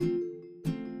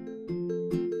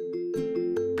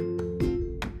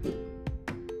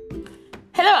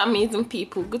amazing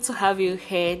people. Good to have you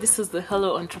here. This is the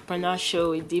Hello Entrepreneur Show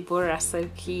with Deborah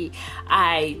Sarki.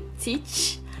 I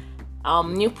teach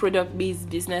new product-based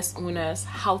business owners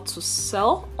how to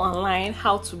sell online,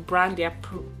 how to brand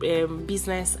their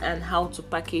business, and how to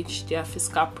package their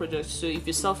physical products. So if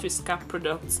you sell physical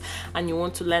products and you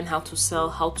want to learn how to sell,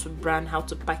 how to brand, how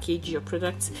to package your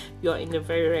products, you're in the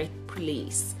very right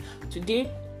place.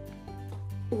 Today,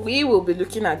 we will be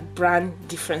looking at brand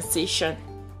differentiation.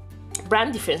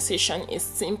 Brand differentiation is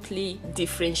simply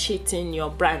differentiating your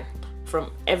brand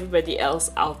from everybody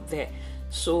else out there.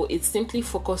 So it's simply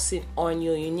focusing on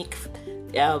your unique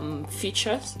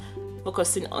features,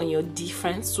 focusing on your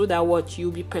difference, so that what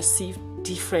you'll be perceived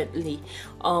differently.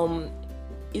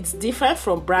 It's different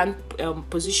from brand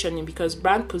positioning, because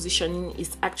brand positioning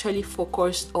is actually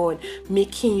focused on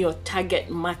making your target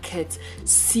market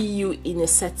see you in a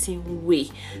certain way,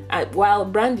 while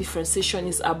brand differentiation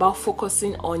is about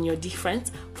focusing on your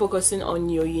difference, focusing on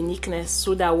your uniqueness,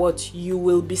 so that what you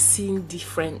will be seen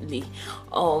differently.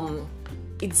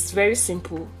 It's very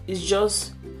simple. It's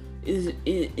just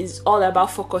is all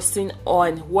about focusing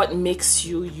on what makes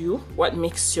you, what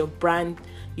makes your brand,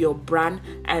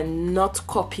 and not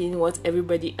copying what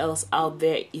everybody else out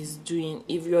there is doing.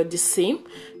 If you're the same,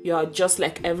 you're just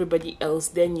like everybody else,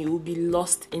 then you will be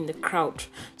lost in the crowd.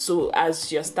 So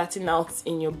as you're starting out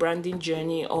in your branding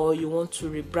journey, or you want to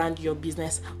rebrand your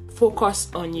business,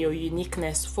 focus on your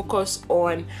uniqueness, focus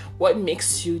on what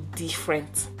makes you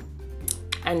different,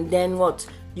 and then what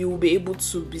you will be able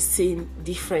to be seen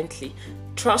differently.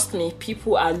 Trust me,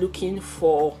 people are looking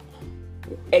for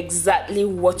exactly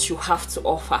what you have to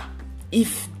offer.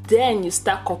 If then you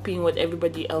start copying what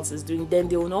everybody else is doing, then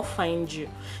they will not find you.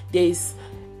 There is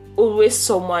always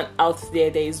someone out there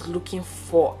that is looking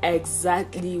for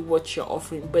exactly what you're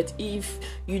offering. But if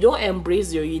you don't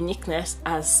embrace your uniqueness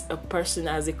as a person,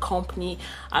 as a company,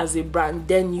 as a brand,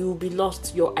 then you'll be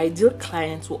lost. Your ideal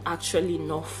client will actually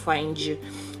not find you.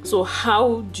 So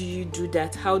how do you do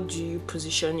that? How do you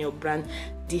position your brand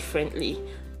differently?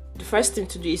 The first thing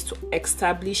to do is to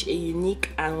establish a unique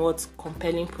and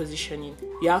compelling positioning.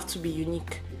 You have to be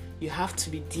unique. You have to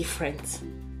be different.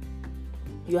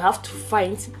 You have to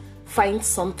find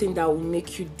something that will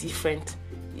make you different.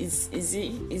 Is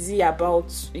it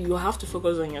about you have to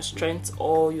focus on your strengths,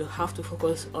 or you have to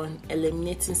focus on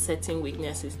eliminating certain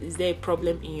weaknesses? Is there a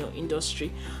problem in your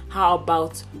industry? How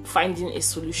about finding a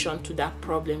solution to that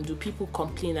problem? Do people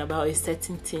complain about a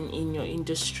certain thing in your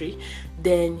industry?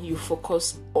 Then you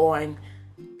focus on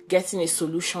getting a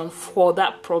solution for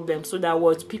that problem, so that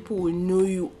what people will know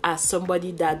you as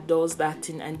somebody that does that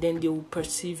thing, and then they will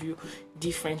perceive you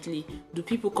differently. Do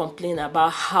people complain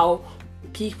about how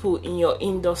people in your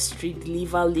industry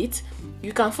deliver late?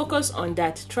 You can focus on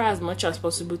that. Try as much as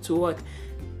possible to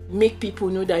make people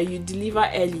know that you deliver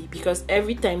early, because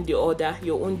every time they order,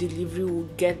 your own delivery will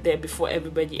get there before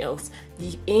everybody else.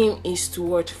 The aim is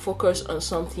to focus on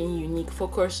something unique,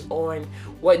 focus on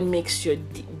what makes your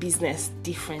business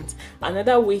different.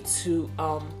 Another way to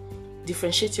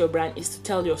differentiate your brand is to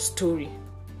tell your story.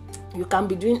 You can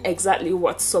be doing exactly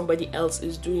what somebody else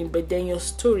is doing, but then your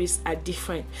stories are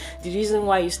different. The reason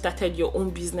why you started your own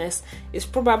business is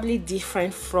probably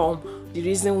different from the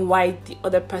reason why the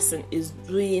other person is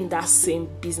doing that same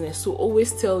business. So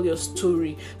always tell your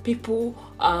story. People,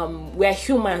 we're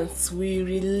humans. We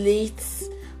relate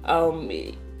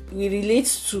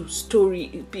to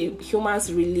story.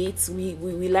 Humans relate.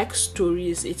 We like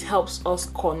stories. It helps us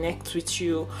connect with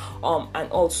you. And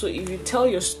also, if you tell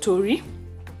your story,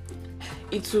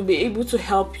 it will be able to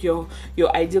help your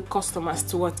ideal customers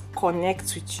to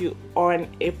connect with you on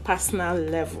a personal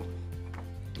level.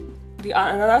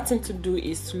 Another thing to do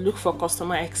is to look for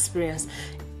customer experience.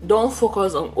 Don't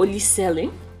focus on only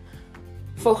selling.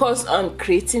 Focus on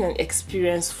creating an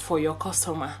experience for your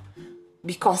customer.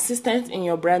 Be consistent in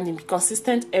your branding. Be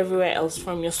consistent everywhere else,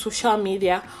 from your social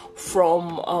media,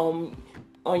 from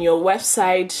on your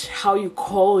website, how you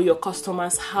call your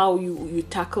customers, how you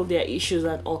tackle their issues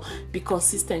and all. Be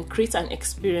consistent. Create an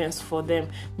experience for them.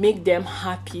 Make them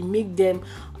happy. Make them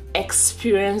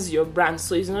experience your brand.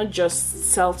 So it's not just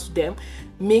sell to them.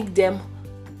 Make them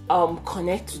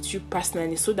connect with you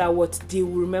personally, so that they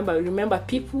will remember.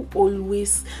 People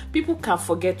can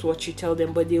forget what you tell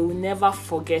them, but they will never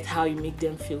forget how you make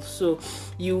them feel. So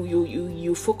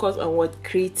you focus on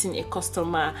creating a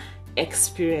customer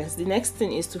experience. The next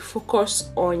thing is to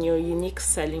focus on your unique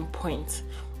selling point.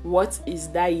 What is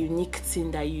that unique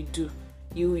thing that you do?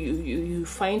 You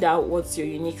find out what's your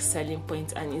unique selling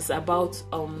point, and it's about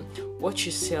what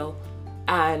you sell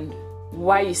and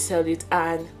why you sell it,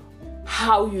 and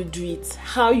how you do it,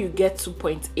 how you get to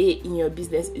point A in your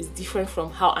business is different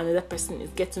from how another person is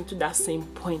getting to that same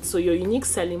point. So your unique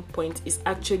selling point is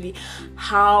actually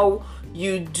how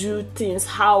you do things,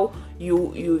 how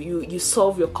you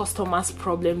solve your customers'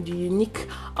 problem, the unique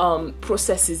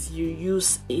processes you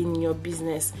use in your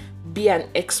business. Be an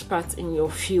expert in your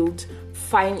field,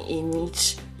 find a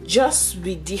niche, just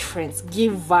be different,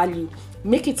 give value.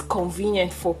 Make it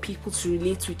convenient for people to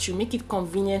relate with you. Make it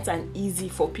convenient and easy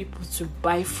for people to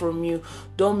buy from you.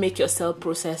 Don't make your sales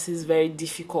processes very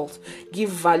difficult.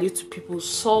 Give value to people.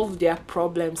 Solve their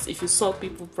problems. If you solve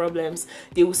people problems,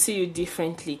 they will see you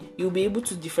differently. You'll be able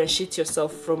to differentiate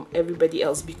yourself from everybody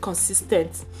else. Be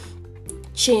consistent.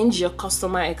 Change your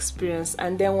customer experience.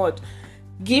 And then what?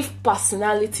 Give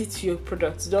personality to your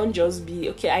products. Don't just be,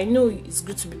 okay, I know it's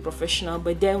good to be professional,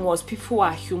 but then what? People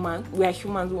are human. We are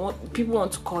humans. People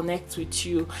want to connect with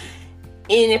you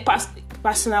in a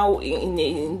personal,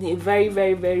 in a very,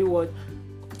 very, very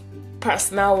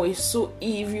personal way. So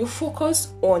if you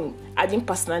focus on adding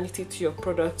personality to your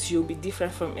products, you'll be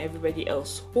different from everybody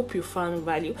else. Hope you found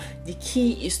value. The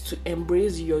key is to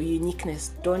embrace your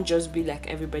uniqueness. Don't just be like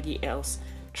everybody else.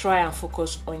 Try and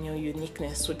focus on your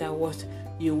uniqueness so that what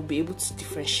you will be able to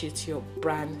differentiate your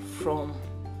brand from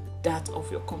that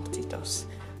of your competitors.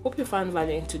 Hope you found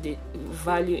value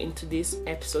in today's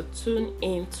episode. Tune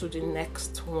in to the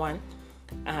next one,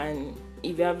 and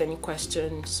if you have any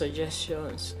questions,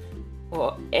 suggestions,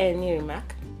 or any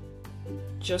remark,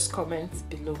 just comment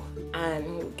below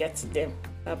and we'll get to them.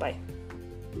 Bye bye.